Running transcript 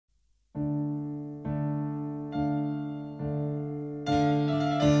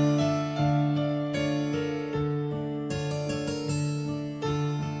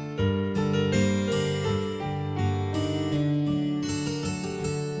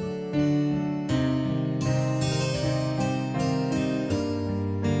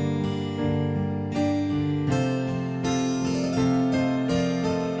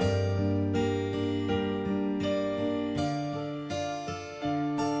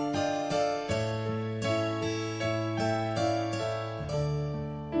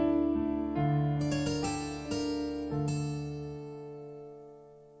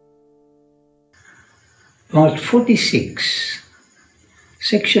Part 46,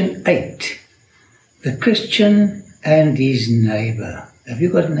 Section 8, The Christian and his neighbor. Have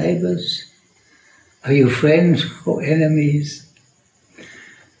you got neighbors? Are you friends or enemies?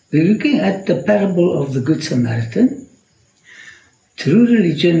 We're looking at the parable of the Good Samaritan. True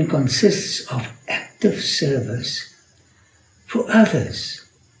religion consists of active service for others.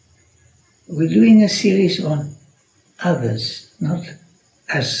 We're doing a series on others, not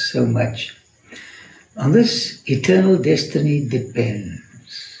us so much. On this, eternal destiny depends.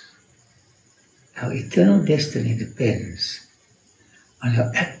 Our eternal destiny depends on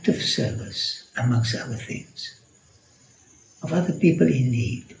our active service, amongst other things, of other people in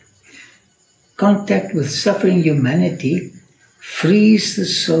need. Contact with suffering humanity frees the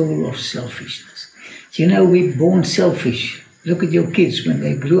soul of selfishness. You know, we're born selfish. Look at your kids when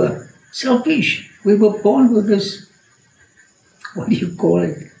they grew up. Selfish. We were born with this, what do you call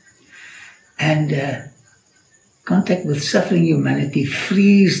it? And contact with suffering humanity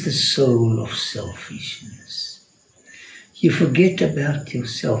frees the soul of selfishness. You forget about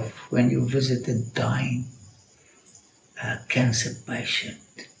yourself when you visit a dying cancer patient.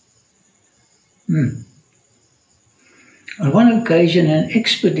 On one occasion, an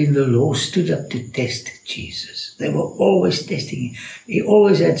expert in the law stood up to test Jesus. They were always testing him. He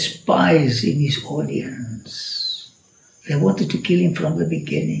always had spies in his audience. They wanted to kill him from the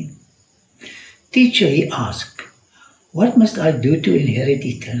beginning. Teacher, he asked, what must I do to inherit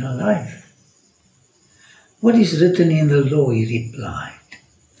eternal life? What is written in the law, he replied.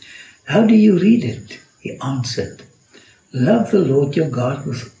 How do you read it? He answered. Love the Lord your God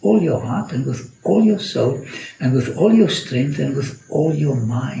with all your heart and with all your soul and with all your strength and with all your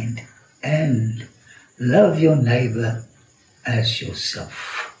mind, and love your neighbor as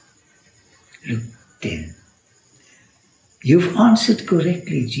yourself. Luke 10. You've answered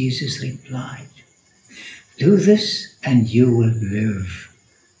correctly, Jesus replied. Do this and you will live.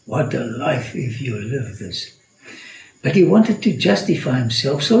 What a life if you live this. But he wanted to justify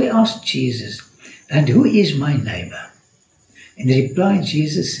himself, so he asked Jesus, and who is my neighbor? In reply,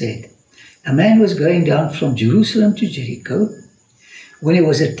 Jesus said, a man was going down from Jerusalem to Jericho when he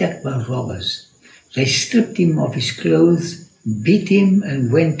was attacked by robbers. They stripped him of his clothes, beat him,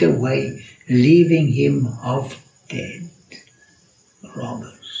 and went away, leaving him half dead.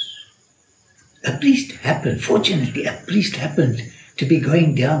 Robbers. Fortunately, a priest happened to be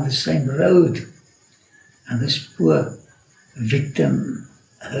going down the same road. And this poor victim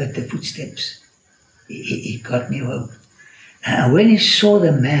heard the footsteps. He got me hope. And when he saw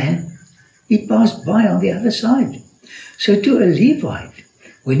the man, he passed by on the other side. So to a Levite,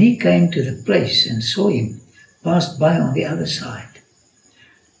 when he came to the place and saw him, passed by on the other side.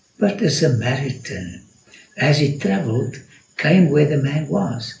 But the Samaritan, as he traveled, came where the man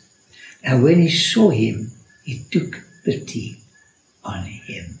was. And when he saw him, he took pity on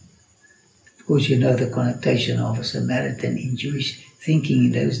him. Of course, you know the connotation of a Samaritan in Jewish thinking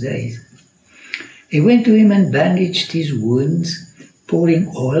in those days. He went to him and bandaged his wounds,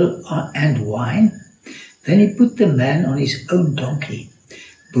 pouring oil and wine. Then he put the man on his own donkey,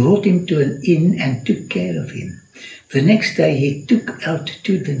 brought him to an inn and took care of him. The next day he took out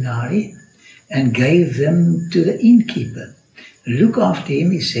 2 denarii and gave them to the innkeeper. Look after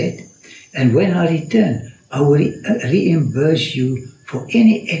him, he said, and when I return, I will reimburse you for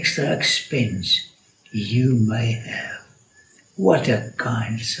any extra expense you may have. What a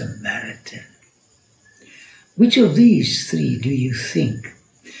kind Samaritan. Which of these 3 do you think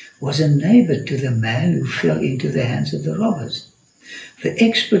was a neighbor to the man who fell into the hands of the robbers? The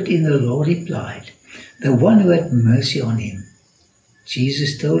expert in the law replied, the one who had mercy on him.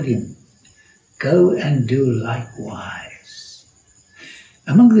 Jesus told him, go and do likewise.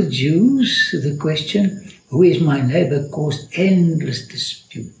 Among the Jews, the question, who is my neighbor, caused endless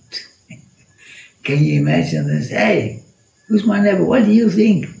dispute. Can you imagine this? Hey, who's my neighbor? What do you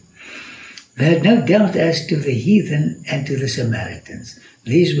think? They had no doubt as to the heathen and to the Samaritans.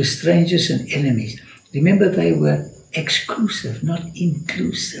 These were strangers and enemies. Remember, they were exclusive, not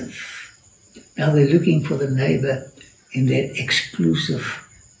inclusive. Now they're looking for the neighbor in their exclusive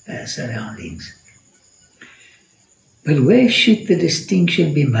surroundings. But where should the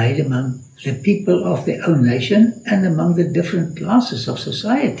distinction be made among the people of their own nation and among the different classes of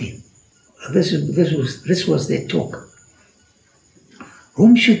society? This was their talk.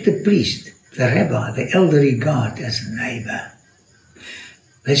 Whom should the priest, the rabbi, the elder regard as a neighbor?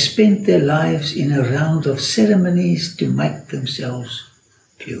 They spent their lives in a round of ceremonies to make themselves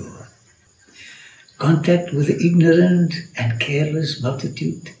pure. Contact with the ignorant and careless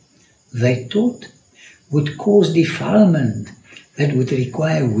multitude, they taught, would cause defilement that would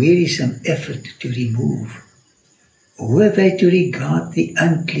require wearisome effort to remove. Were they to regard the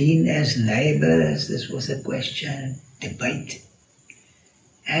unclean as neighbors? This was a question, debate.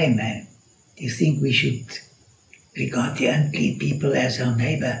 Hey man, do you think we should regard the unclean people as our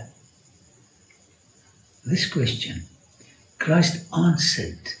neighbor? This question, Christ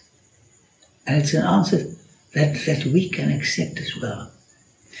answered, and it's an answer that we can accept as well.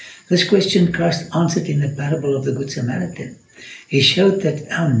 This question Christ answered in the parable of the Good Samaritan. He showed that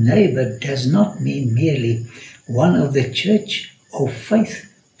our neighbor does not mean merely one of the church or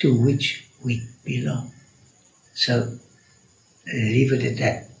faith to which we belong. So, leave it at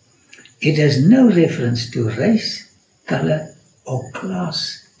that. It has no reference to race, color, or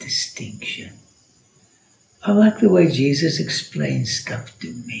class distinction. I like the way Jesus explains stuff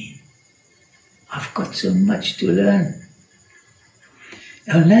to me. I've got so much to learn.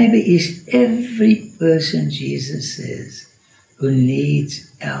 Our neighbor is every person, Jesus says, who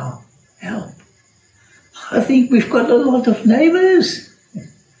needs our help. I think we've got a lot of neighbors.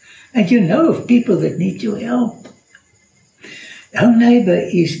 And you know of people that need your help. Our neighbor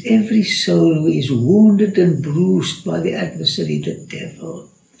is every soul who is wounded and bruised by the adversary, the devil,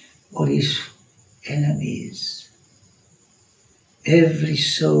 or his enemies. Every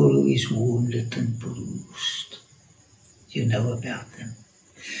soul who is wounded and bruised. You know about them.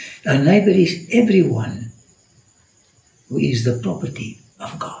 Our neighbor is everyone who is the property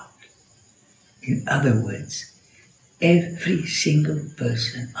of God. In other words, every single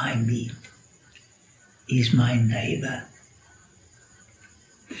person I meet is my neighbor.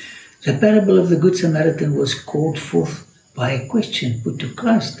 The parable of the Good Samaritan was called forth by a question put to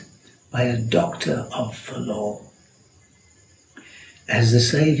Christ by a doctor of the law. As the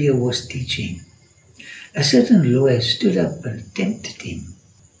Savior was teaching, a certain lawyer stood up and tempted him,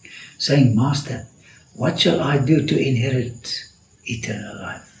 saying, "Master, what shall I do to inherit eternal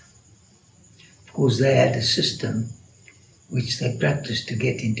life?" Of course, they had a system which they practiced to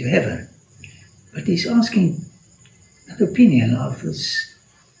get into heaven. But he's asking an opinion of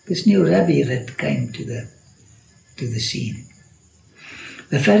this new rabbi that came to the scene.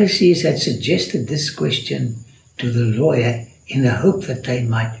 The Pharisees had suggested this question to the lawyer in the hope that they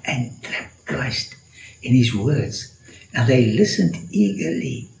might entrap Christ in his words, and they listened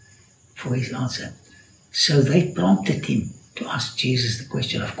eagerly for his answer. So they prompted him to ask Jesus the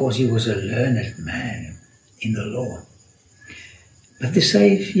question. Of course, he was a learned man in the law. But the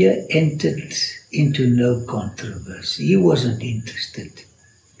Savior entered into no controversy. He wasn't interested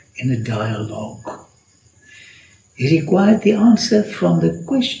in a dialogue. He required the answer from the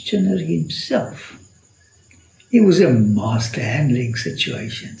questioner himself. He was a master handling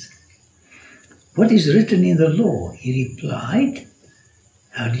situations. "What is written in the law?" he replied.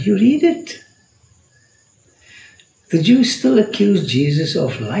 "How do you read it?" The Jews still accused Jesus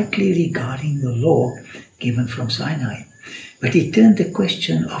of lightly regarding the law given from Sinai, but he turned the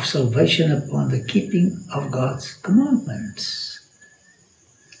question of salvation upon the keeping of God's commandments.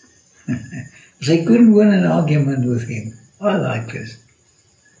 They couldn't win an argument with him. I like this.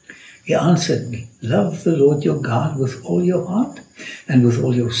 He answered, "Love the Lord your God with all your heart, and with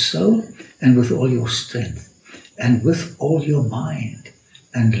all your soul, and with all your strength, and with all your mind,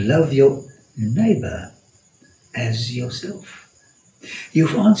 and love your neighbor as yourself."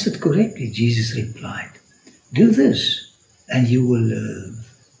 "You've answered correctly," Jesus replied. "Do this, and you will live."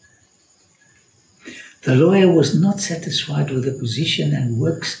 The lawyer was not satisfied with the position and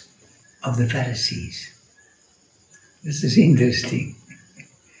works of the Pharisees. This is interesting.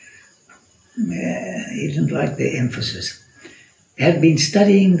 He didn't like their emphasis. He had been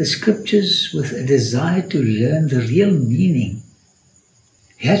studying the scriptures with a desire to learn the real meaning.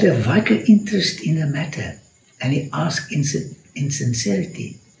 He had a vital interest in the matter, and he asked in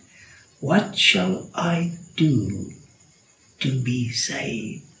sincerity, "What shall I do to be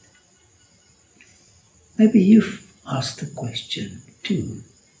saved?" Maybe you've asked the question too.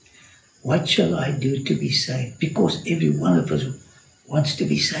 What shall I do to be saved? Because every one of us wants to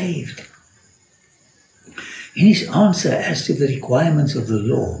be saved. In his answer as to the requirements of the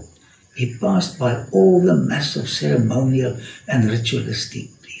law, he passed by all the mass of ceremonial and ritualistic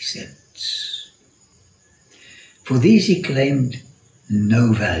precepts. For these he claimed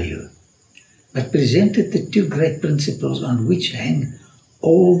no value, but presented the two great principles on which hang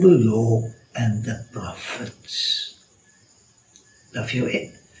all the law and the prophets.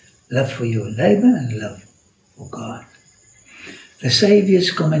 Love for your neighbor and love for God. The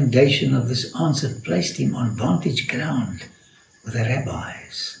Saviour's commendation of this answer placed him on vantage ground with the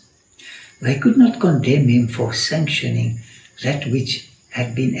rabbis. They could not condemn him for sanctioning that which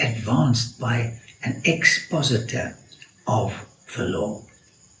had been advanced by an expositor of the law.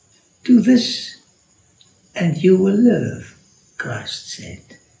 Do this and you will live, Christ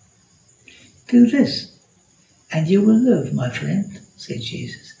said. Do this and you will live, my friend, said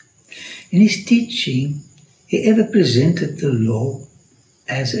Jesus. In his teaching, he ever presented the law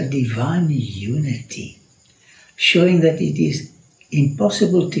as a divine unity, showing that it is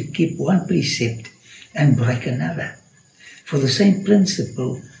impossible to keep one precept and break another, for the same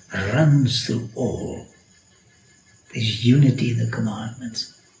principle runs through all. There's unity in the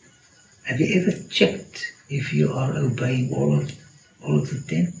commandments. Have you ever checked if you are obeying all of the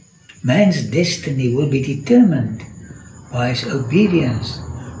 10? Man's destiny will be determined by his obedience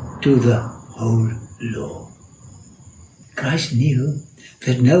to the whole law. Christ knew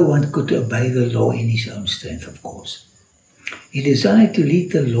that no one could obey the law in his own strength, of course. He desired to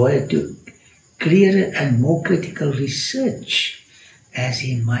lead the lawyer to clearer and more critical research as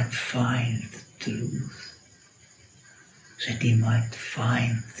he might find the truth. That he might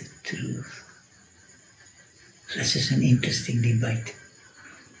find the truth. This is an interesting debate.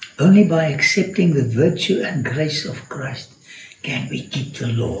 Only by accepting the virtue and grace of Christ can we keep the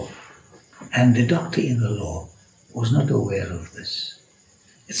law. And the doctor in the law was not aware of this.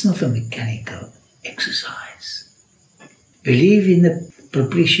 It's not a mechanical exercise. Believe in the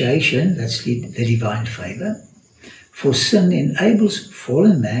propitiation, that's the divine favor, for sin enables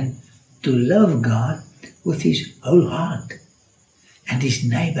fallen man to love God with his whole heart and his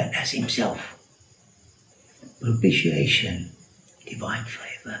neighbor as himself. Propitiation, divine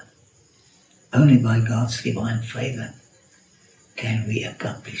favor. Only by God's divine favor can we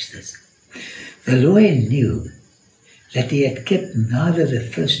accomplish this. The lawyer knew that he had kept neither the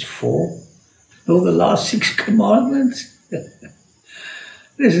first 4 nor the last 6 commandments.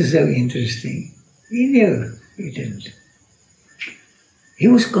 This is so interesting. He knew he didn't. He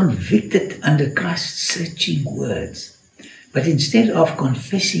was convicted under Christ's searching words, but instead of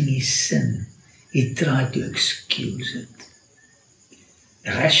confessing his sin, he tried to excuse it.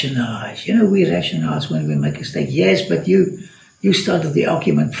 Rationalize. You know, we rationalize when we make a mistake. Yes, but you started the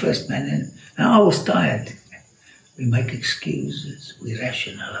argument first, man, and I was tired. We make excuses. We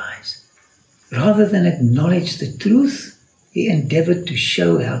rationalize. Rather than acknowledge the truth, he endeavored to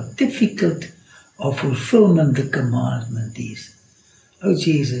show how difficult of fulfillment the commandment is. Oh,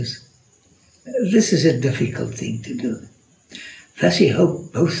 Jesus, this is a difficult thing to do. Thus he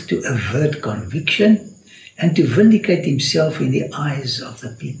hoped both to avert conviction and to vindicate himself in the eyes of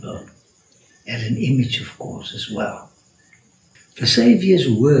the people, as an image, of course, as well. The Saviour's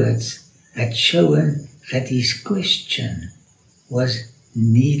words had shown that his question was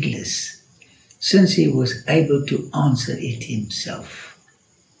needless, since he was able to answer it himself.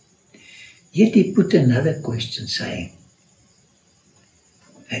 Yet he put another question, saying,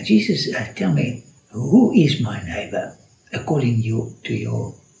 Jesus, tell me, who is my neighbor, according to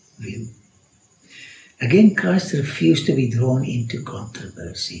your view? Again, Christ refused to be drawn into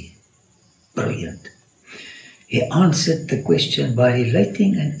controversy. Brilliant. He answered the question by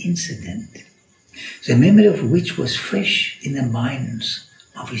relating an incident, the memory of which was fresh in the minds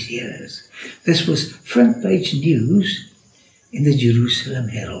of his hearers. This was front page news in the Jerusalem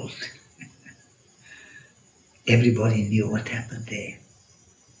Herald. Everybody knew what happened there.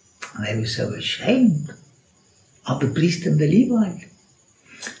 And they were so ashamed of the priest and the Levite.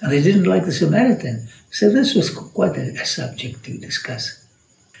 And they didn't like the Samaritan. So this was quite a subject to discuss.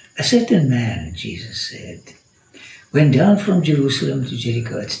 A certain man, Jesus said, went down from Jerusalem to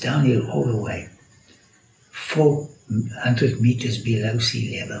Jericho. It's downhill all the way, 400 meters below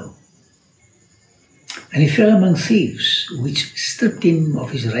sea level. And he fell among thieves, which stripped him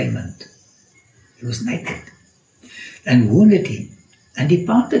of his raiment. He was naked, and wounded him, and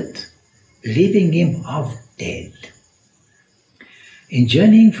departed, leaving him half dead. In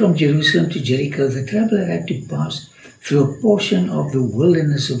journeying from Jerusalem to Jericho, the traveler had to pass through a portion of the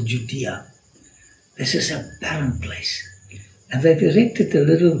wilderness of Judea. This is a barren place. And they've erected a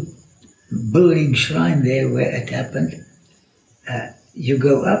little building shrine there where it happened. You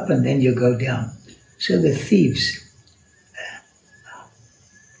go up and then you go down. So the thieves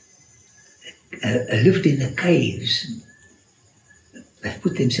lived in the caves. They've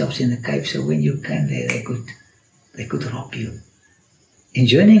put themselves in the cave, so when you came there, they could rob you. In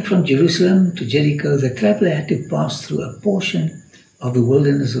journeying from Jerusalem to Jericho, the traveler had to pass through a portion of the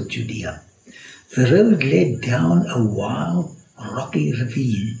wilderness of Judea. The road led down a wild, rocky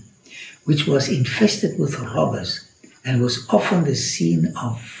ravine, which was infested with robbers and was often the scene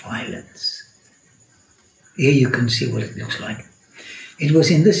of violence. Here you can see what it looks like. It was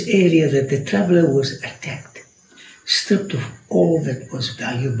in this area that the traveler was attacked, stripped of all that was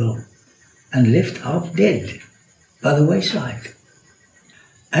valuable, and left half dead by the wayside.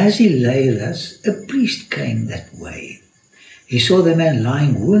 As he lay thus, a priest came that way. He saw the man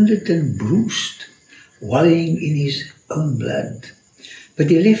lying wounded and bruised, wallowing in his own blood. But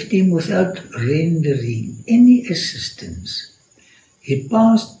he left him without rendering any assistance. He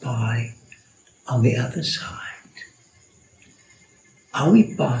passed by on the other side. Are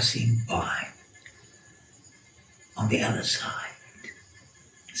we passing by on the other side?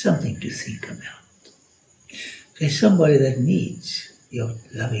 Something to think about. There's somebody that needs your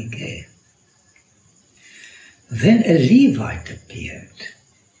loving care. Then a Levite appeared.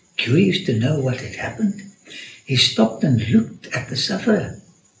 Curious to know what had happened, he stopped and looked at the sufferer.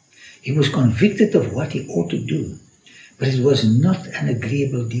 He was convicted of what he ought to do, but it was not an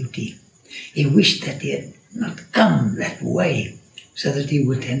agreeable duty. He wished that he had not come that way, so that he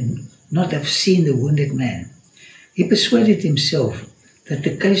would not have seen the wounded man. He persuaded himself that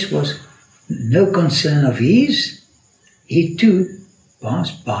the case was no concern of his. He too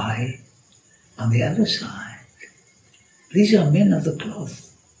passed by on the other side. These are men of the cloth,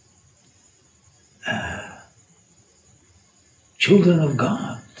 children of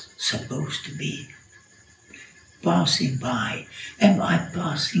God, supposed to be. Passing by. Am I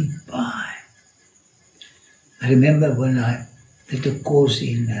passing by? I remember when I did a course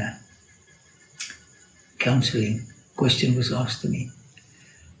in counseling, question was asked to me,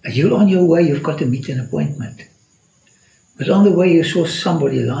 you're on your way, you've got to meet an appointment. But on the way you saw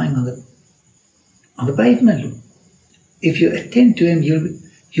somebody lying on the pavement. If you attend to him,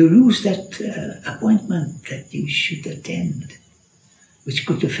 you lose that appointment that you should attend, which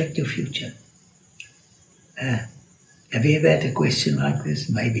could affect your future. Have you ever had a question like this?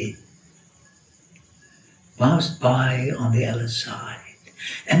 Maybe. Passed by on the other side.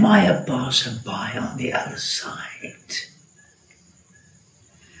 Am I a passerby on the other side?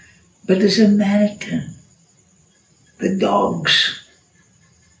 But the Samaritan, the dogs,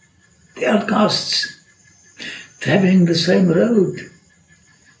 the outcasts, traveling the same road,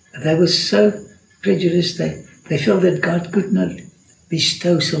 they were so prejudiced they felt that God could not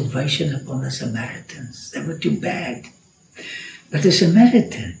bestow salvation upon the Samaritans. They were too bad. But the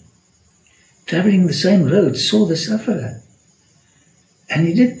Samaritan, traveling the same road, saw the sufferer. And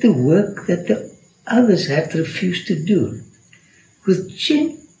he did the work that the others had refused to do. With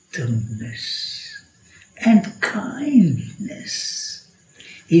gentleness and kindness,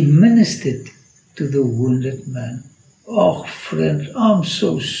 he ministered to the wounded man. Oh, friend, I'm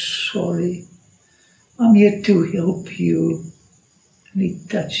so sorry. I'm here to help you. And he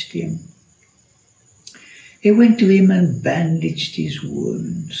touched him. He went to him and bandaged his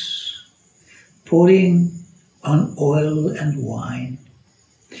wounds, pouring on oil and wine.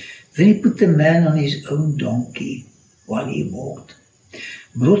 Then he put the man on his own donkey while he walked,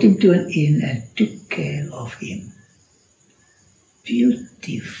 brought him to an inn and took care of him.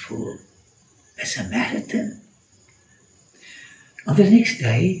 Beautiful, a Samaritan. On the next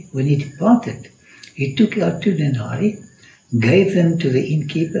day, when he departed, he took out 2 denarii, gave them to the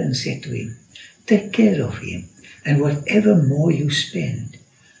innkeeper and said to him, take care of him, and whatever more you spend,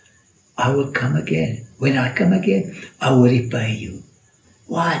 I will come again. When I come again, I will repay you.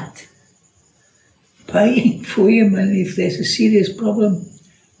 What? Paying for him, and if there's a serious problem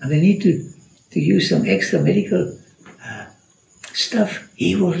and they need to use some extra medical stuff,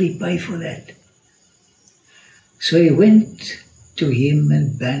 he will repay for that. So he went to him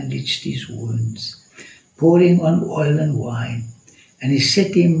and bandaged his wounds, pouring on oil and wine, and he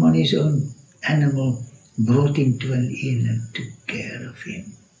set him on his own animal, brought him to an inn and took care of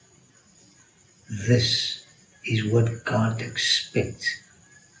him. This is what God expects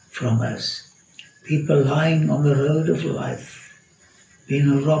from us. People lying on the road of life,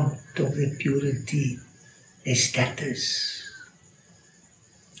 being robbed of their purity, their status.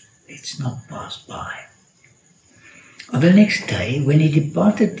 Let's not pass by. On the next day, when he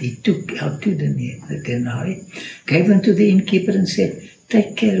departed, he took out 2 denarii, gave them to the innkeeper and said,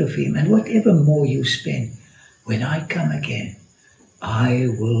 take care of him, and whatever more you spend, when I come again, I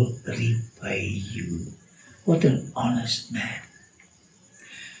will repay you. What an honest man.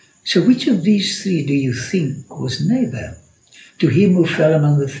 So which of these 3 do you think was neighbor to him who fell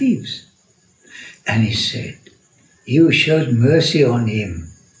among the thieves? And he said, you showed mercy on him.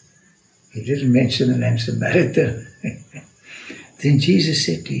 He didn't mention the name Samaritan. Then Jesus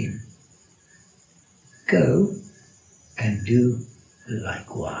said to him, go and do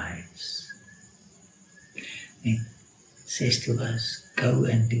likewise. He says to us, go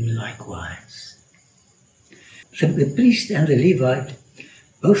and do likewise. The priest and the Levite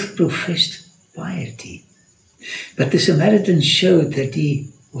both professed piety, but the Samaritan showed that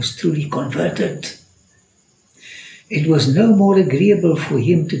he was truly converted. It was no more agreeable for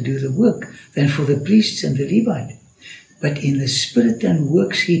him to do the work than for the priests and the Levite. But in the spirit and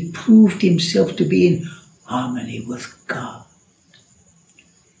works he proved himself to be in harmony with God.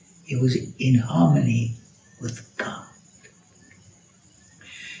 He was in harmony with God.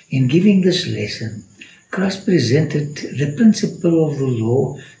 In giving this lesson, Christ presented the principle of the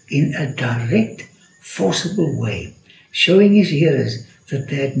law in a direct, forcible way, showing his hearers that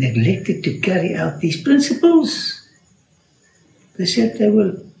they had neglected to carry out these principles. They said they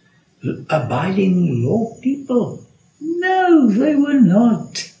were abiding law people. No, they were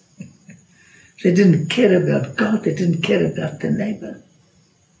not. They didn't care about God. They didn't care about the neighbor.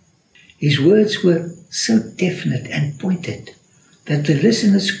 His words were so definite and pointed that the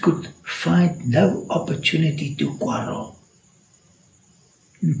listeners could find no opportunity to quarrel.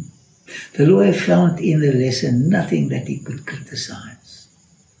 The lawyer found in the lesson nothing that he could criticize.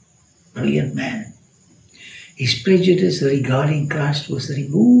 Brilliant man. His prejudice regarding Christ was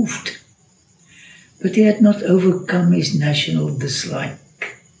removed, but he had not overcome his national dislike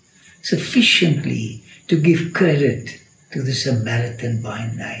sufficiently to give credit to the Samaritan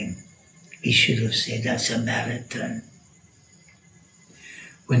by name. He should have said a Samaritan.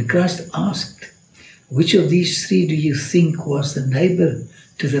 When Christ asked, "Which of these three do you think was the neighbor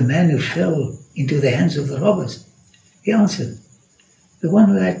to the man who fell into the hands of the robbers?" he answered, "The one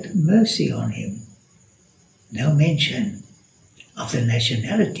who had mercy on him." No mention of the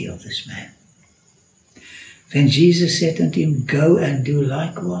nationality of this man. Then Jesus said unto him, "Go and do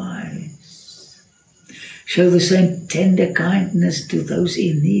likewise. Show the same tender kindness to those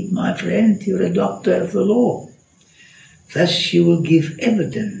in need, my friend. You're a doctor of the law. Thus you will give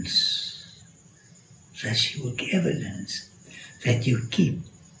evidence. Thus you will give evidence that you keep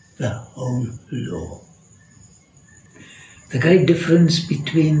the whole law." The great difference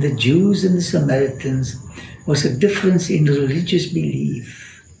between the Jews and the Samaritans was a difference in religious belief,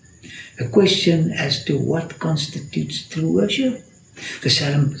 a question as to what constitutes true worship. The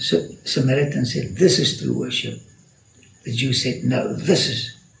Samaritan said, "This is true worship." The Jew said, "No, this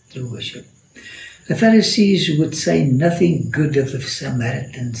is true worship." The Pharisees would say nothing good of the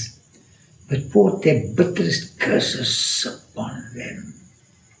Samaritans, but poured their bitterest curses upon them.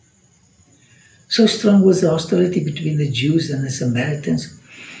 So strong was the hostility between the Jews and the Samaritans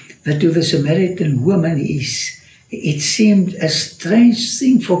that to the Samaritan woman it seemed a strange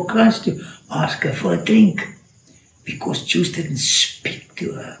thing for Christ to ask her for a drink, because Jews didn't speak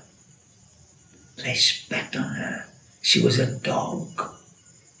to her. They spat on her. She was a dog.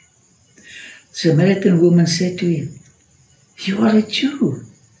 The Samaritan woman said to him, "You are a Jew,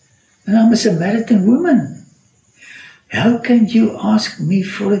 and I'm a Samaritan woman. How can you ask me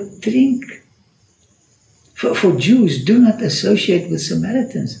for a drink?" For Jews do not associate with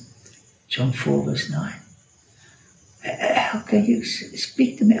Samaritans. John 4 verse 9. How can you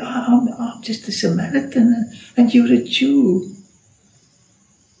speak to me? I'm just a Samaritan and you're a Jew.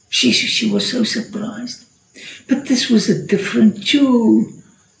 She was so surprised. But this was a different Jew.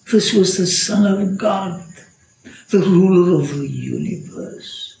 This was the Son of God, the ruler of the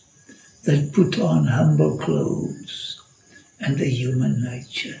universe, that put on humble clothes and a human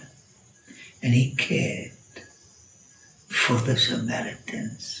nature. And he cared for the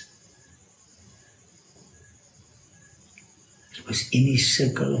Samaritans. It was in his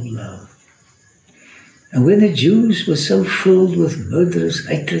circle of love. And when the Jews were so filled with murderous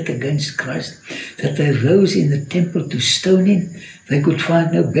hatred against Christ that they rose in the temple to stone him, they could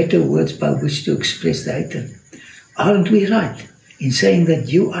find no better words by which to express the hatred. Aren't we right in saying that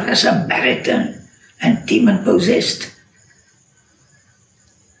you are a Samaritan and demon-possessed?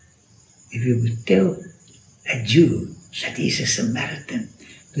 If you would tell a Jew that he's a Samaritan,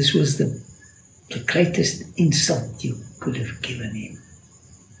 this was the greatest insult you could have given him.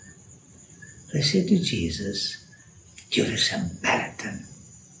 They said to Jesus, "You're a Samaritan.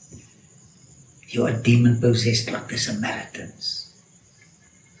 You are demon-possessed like the Samaritans."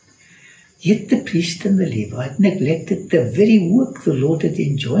 Yet the priest and the Levite neglected the very work the Lord had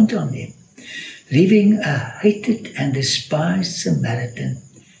enjoined on them, leaving a hated and despised Samaritan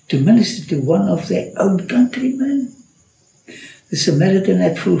to minister to one of their own countrymen. The Samaritan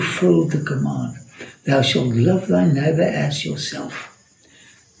had fulfilled the command, "Thou shalt love thy neighbor as yourself,"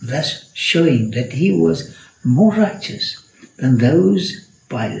 thus showing that he was more righteous than those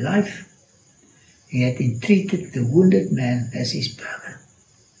by life. He had entreated the wounded man as his brother.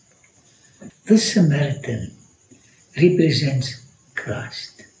 This Samaritan represents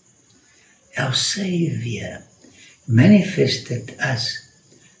Christ, our Savior, manifested us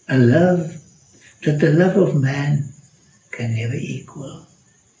a love that the love of man can never equal.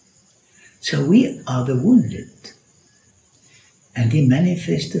 So we are the wounded And He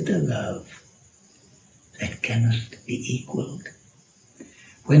manifested a love that cannot be equaled.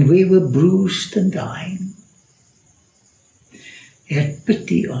 When we were bruised and dying, He had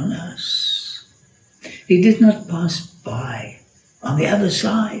pity on us. He did not pass by on the other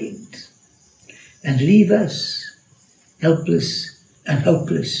side and leave us helpless and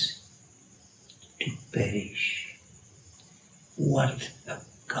hopeless to perish. What a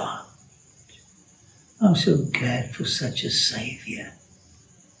God! I'm so glad for such a Saviour.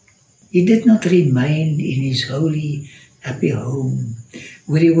 He did not remain in His holy, happy home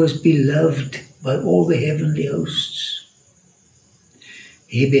where He was beloved by all the heavenly hosts.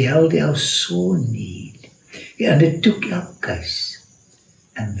 He beheld our sore need. He undertook our case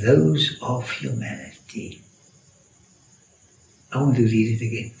and those of humanity. I want to read it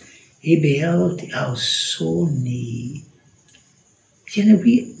again. He beheld our sore need. You know,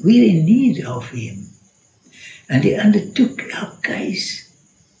 we're in need of Him. And He undertook our case.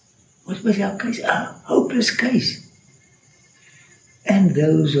 What was our case? Our hopeless case. And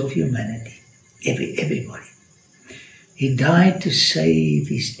those of humanity. Everybody. He died to save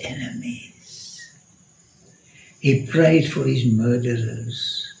His enemies. He prayed for His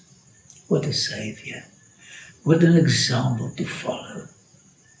murderers. What a Saviour. What an example to follow.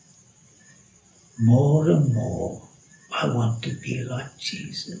 More and more, I want to be like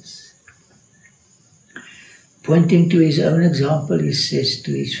Jesus. Pointing to His own example, He says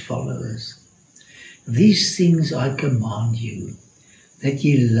to His followers, "These things I command you, that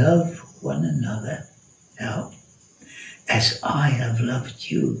ye love one another. How? As I have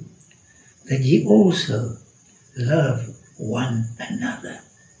loved you, that ye also love one another."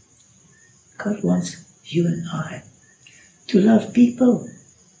 God wants you and I to love people.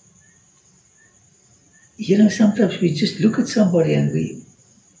 You know, sometimes we just look at somebody and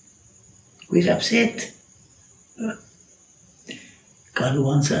we're upset. God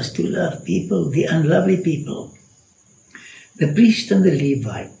wants us to love people, the unlovely people. The priest and the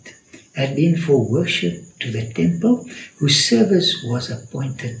Levite had been for worship to the temple, whose service was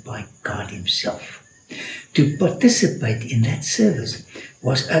appointed by God Himself. To participate in that service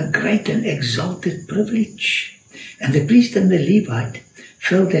was a great and exalted privilege. And the priest and the Levite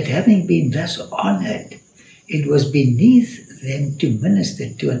felt that having been thus honored, it was beneath them to minister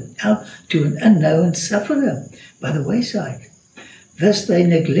to an unknown sufferer by the wayside. Thus they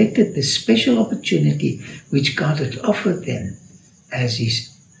neglected the special opportunity which God had offered them as His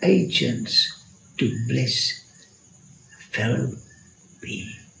agents to bless fellow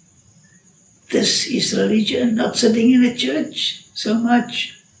beings. This is religion, not sitting in a church so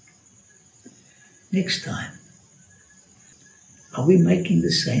much. Next time, are we making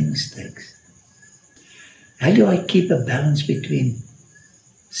the same mistakes? How do I keep a balance between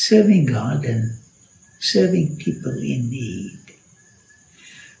serving God and serving people in need?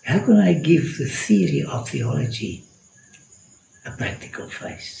 How can I give the theory of theology a practical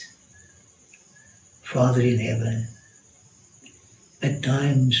face? Father in heaven, at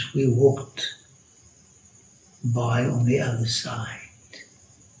times we walked by on the other side.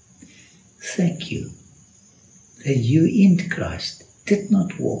 Thank you that you in Christ did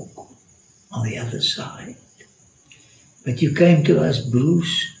not walk on the other side, but you came to us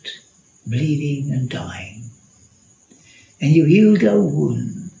bruised, bleeding and dying, and you healed our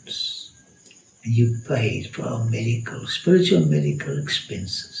wounds, and you paid for our spiritual medical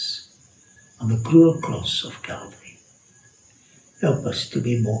expenses on the cruel cross of Calvary. Help us to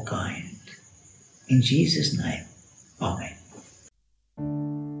be more kind. In Jesus' name, Amen.